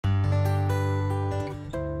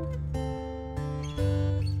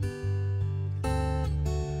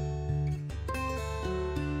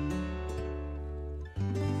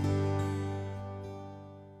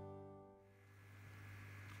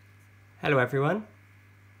Hello everyone,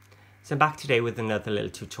 so I'm back today with another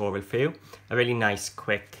little tutorial for you. A really nice,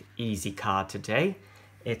 quick, easy card today.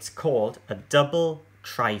 It's called a double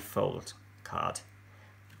trifold card.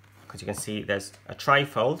 Because you can see there's a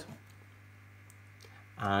trifold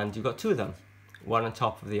and you've got two of them, one on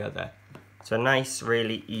top of the other. So a nice,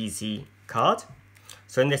 really easy card.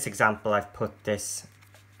 So in this example I've put this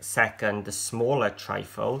second, the smaller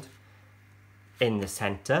trifold in the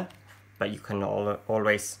center, but you can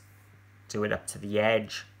always do it up to the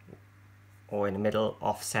edge or in the middle,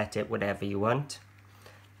 offset it, whatever you want.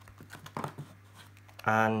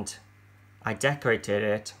 And I decorated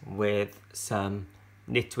it with some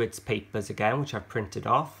Nitwits papers again, which I've printed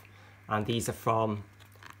off. And these are from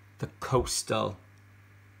the Coastal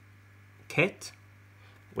kit,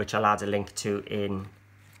 which I'll add a link to in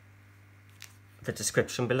the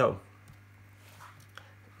description below.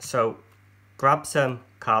 So grab some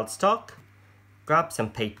cardstock, grab some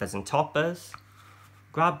papers and toppers,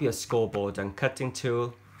 grab your scoreboard and cutting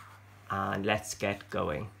tool, and let's get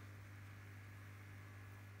going.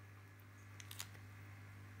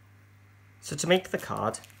 So to make the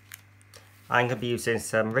card, I'm going to be using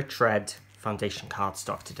some rich red foundation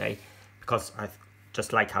cardstock today because I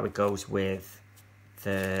just like how it goes with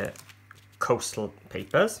the Coastal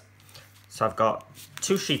papers. So I've got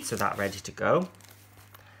 2 sheets of that ready to go.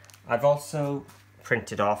 I've also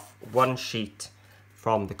printed off 1 sheet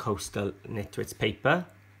from the Coastal Nitwits paper.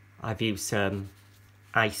 I've used some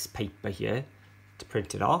ice paper here to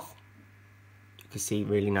print it off. You can see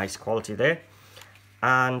really nice quality there.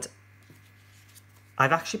 And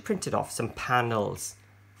I've actually printed off some panels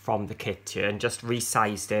from the kit here and just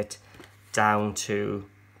resized it down to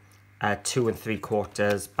 2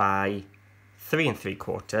 3/4 by 3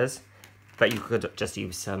 3/4. But you could just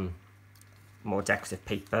use some more decorative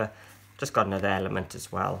paper. Just got another element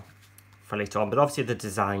as well for later on, but obviously the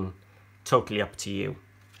design totally up to you.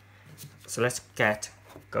 So let's get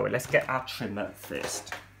going. Let's get our trimmer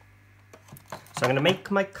first. So I'm going to make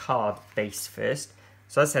my card base first.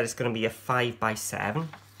 So as I said, it's going to be a 5 by 7.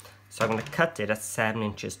 So I'm going to cut it at 7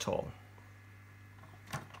 inches tall.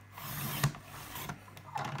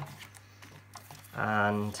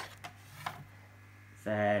 And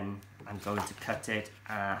then I'm going to cut it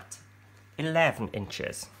at 11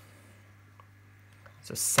 inches.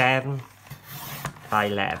 So 7 by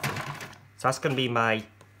 11. So that's going to be my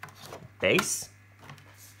base.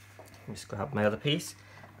 I'm just going to have my other piece.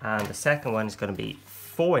 And the second one is going to be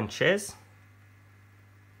 4 inches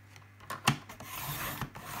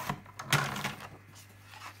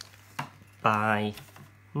by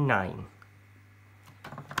 9.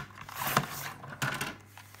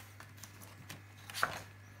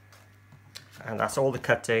 And that's all the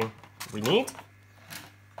cutting we need.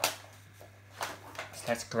 So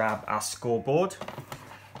let's grab our scoreboard,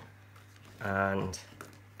 and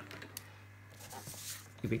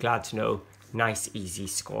you'll be glad to know, nice easy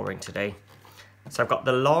scoring today. So I've got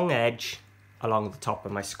the long edge along the top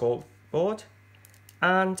of my scoreboard,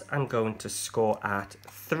 and I'm going to score at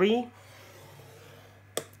 3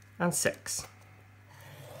 and 6.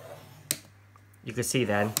 You can see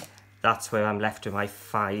then that's where I'm left with my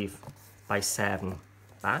 5 by 7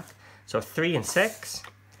 back. So 3 and 6,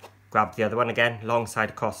 grab the other one again, long side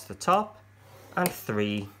across the top, and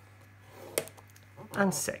 3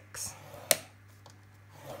 and 6.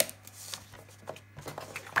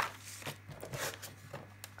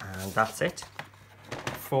 And that's it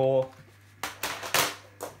for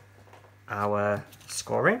our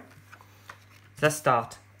scoring. Let's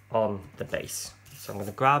start on the base. So I'm going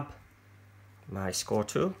to grab my score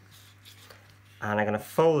tool and I'm going to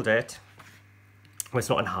fold it. Well, it's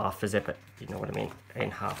not in half, is it? But you know what I mean,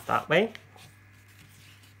 in half that way.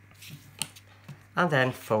 And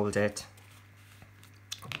then fold it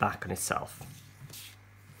back on itself.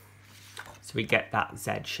 So we get that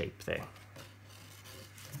Z shape there.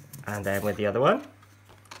 And then with the other one,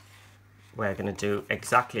 we're going to do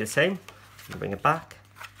exactly the same. Bring it back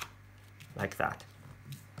like that.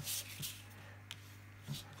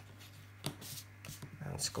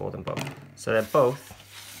 And score them both. So they're both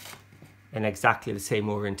in exactly the same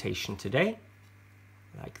orientation today,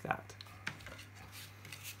 like that.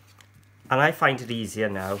 And I find it easier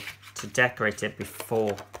now to decorate it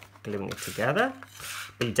before gluing it together,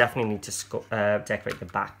 but you definitely need to decorate the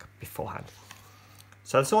back beforehand.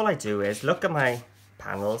 So that's all I do is look at my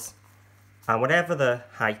panels, and whatever the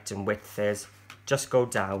height and width is, just go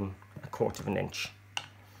down 1/4 inch.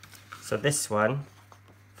 So this one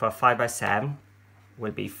for a 5 by 7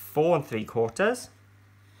 will be 4 3/4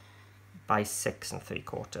 by 6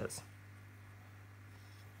 3/4.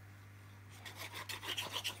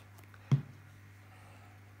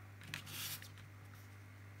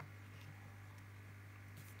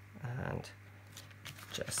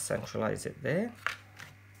 just centralize it there.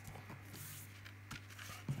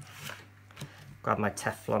 Grab my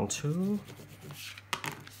Teflon tool.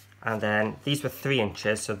 And then these were 3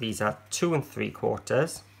 inches, so these are 2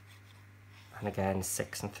 3/4. And again,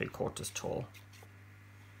 6 3/4 tall.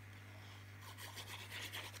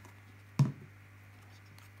 I'm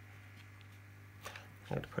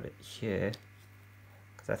going to put it here,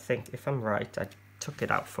 because I think, if I'm right, I took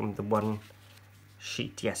it out from the one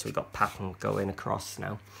sheet. Yes, we got pattern going across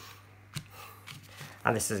now.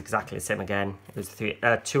 And this is exactly the same again. It was 2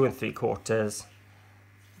 3/4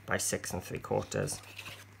 by 6 3/4.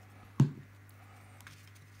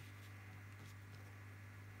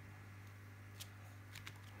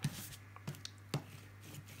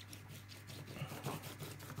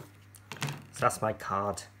 So that's my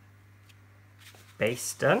card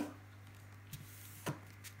base done.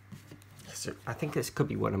 So I think this could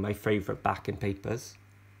be one of my favourite backing papers.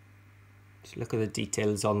 Just look at the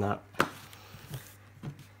details on that.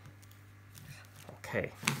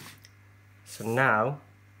 Okay, so now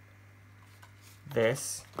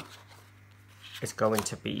this is going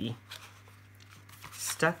to be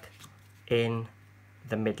stuck in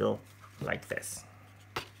the middle like this.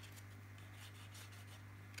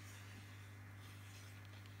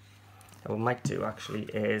 What we might do actually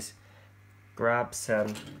is grab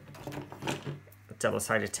some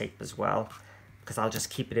double-sided tape as well, because I'll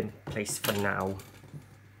just keep it in place for now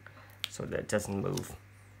so that it doesn't move.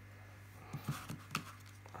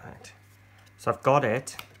 Right. So I've got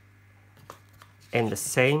it in the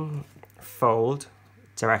same fold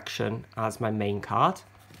direction as my main card,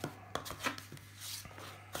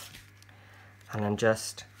 and I'm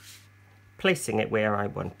just placing it where I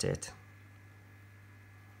want it.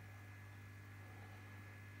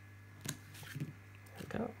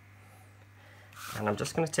 Go. And I'm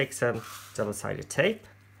just going to take some double-sided tape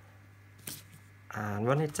and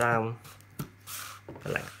run it down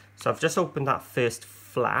the length. So I've just opened that first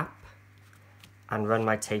flap and run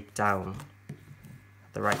my tape down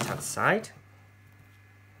the right hand side.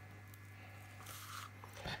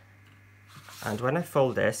 And when I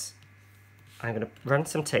fold this, I'm going to run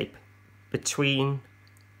some tape between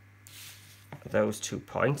those 2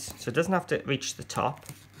 points, so it doesn't have to reach the top.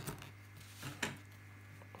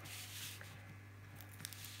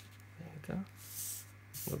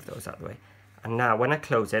 Move those out of the way. And now when I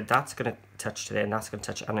close it, that's going to touch to there and that's going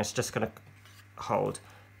to touch, and it's just going to hold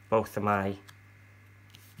both of my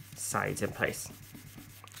sides in place.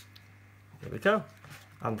 There we go.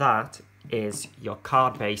 And that is your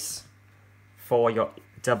card base for your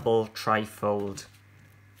double trifold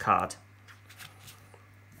card.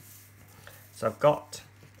 So I've got,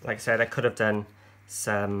 like I said, I could have done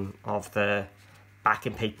some of the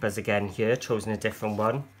backing papers again here, chosen a different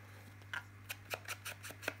one.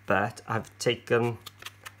 But I've taken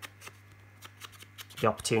the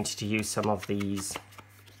opportunity to use some of these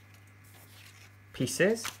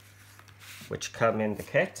pieces which come in the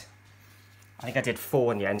kit. I think I did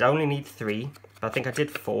 4 in the end. I only need 3, but I think I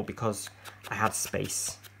did 4 because I had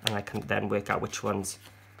space and I can then work out which ones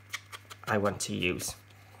I want to use.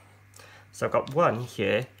 So I've got one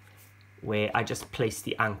here where I just place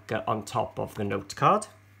the anchor on top of the note card.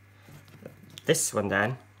 This one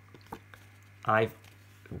then, I've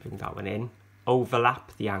bring that one in,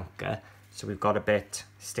 overlap the anchor so we've got a bit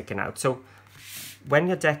sticking out. So when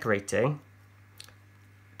you're decorating,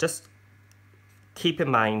 just keep in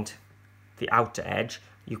mind the outer edge.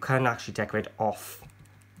 You can actually decorate off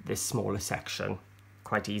this smaller section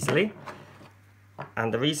quite easily.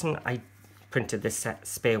 And the reason I printed this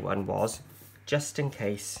spare one was just in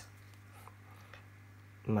case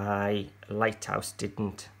my lighthouse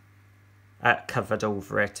didn't covered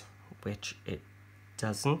over it, which it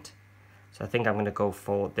doesn't. So I think I'm going to go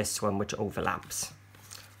for this one which overlaps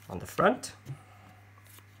on the front.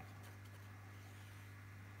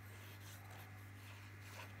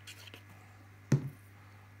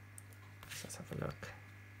 Let's have a look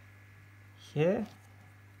here.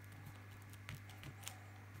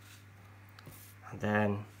 And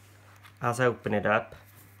then as I open it up,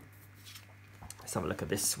 let's have a look at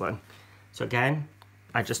this one. So again,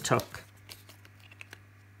 I just took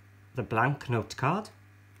the blank note card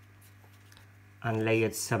and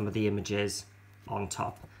layered some of the images on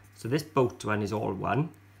top. So this boat one is all one,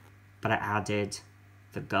 but I added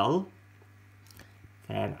the gull,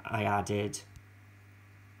 then I added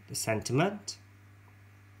the sentiment,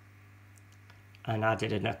 and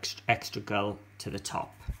added an extra gull to the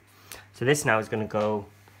top. So this now is going to go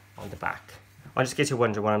on the back. Just in case you're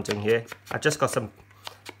wondering what I'm doing here, I've just got some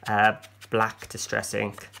black distress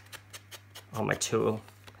ink on my tool.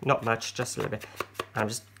 Not much, just a little bit. I'm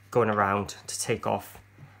just going around to take off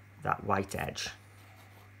that white edge.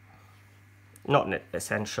 Not an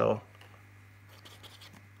essential.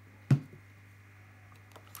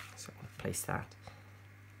 So place that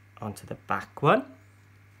onto the back one.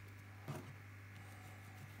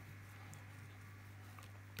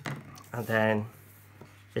 And then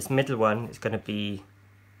this middle one is going to be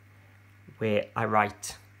where I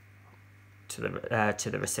write to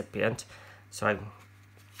the recipient. So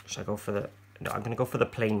should I go for the, no, I'm going to go for the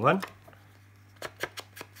plain one.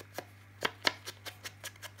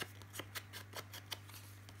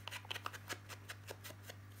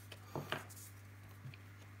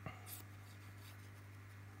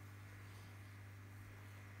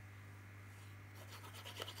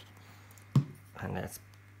 And let's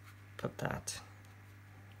put that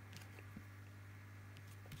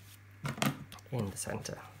in the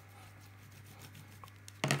center.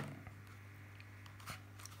 There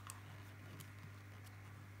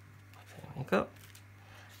we go.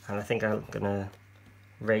 And I think I'm gonna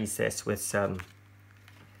raise this with some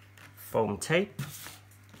foam tape.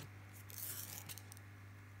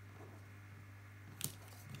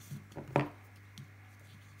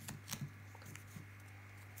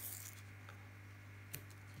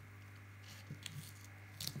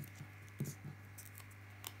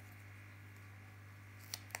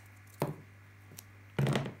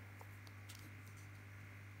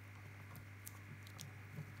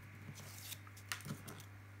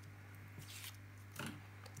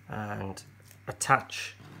 And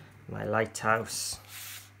attach my lighthouse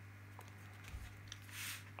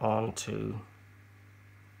onto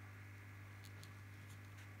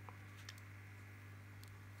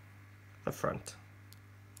the front.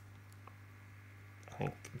 I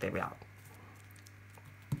think there we are.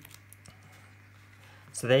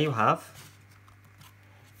 So there you have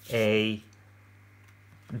a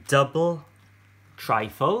double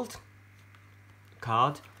trifold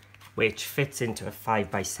card which fits into a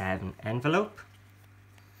 5x7 envelope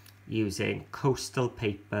using coastal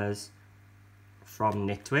papers from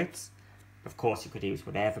Nitwits. Of course, you could use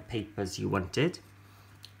whatever papers you wanted.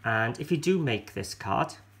 And if you do make this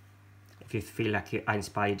card, if you feel like I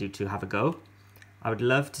inspired you to have a go, I would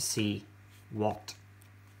love to see what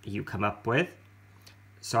you come up with.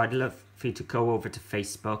 So I'd love for you to go over to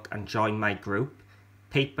Facebook and join my group,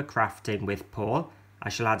 Paper Crafting with Paul. I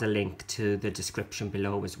shall add a link to the description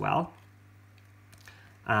below as well.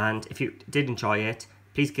 And if you did enjoy it,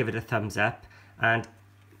 please give it a thumbs up and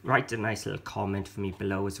write a nice little comment for me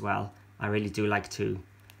below as well. I really do like to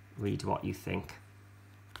read what you think.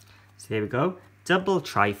 So there we go, double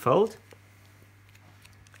trifold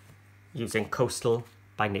using Coastal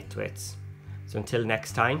by Nitwits. So until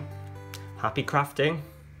next time, happy crafting.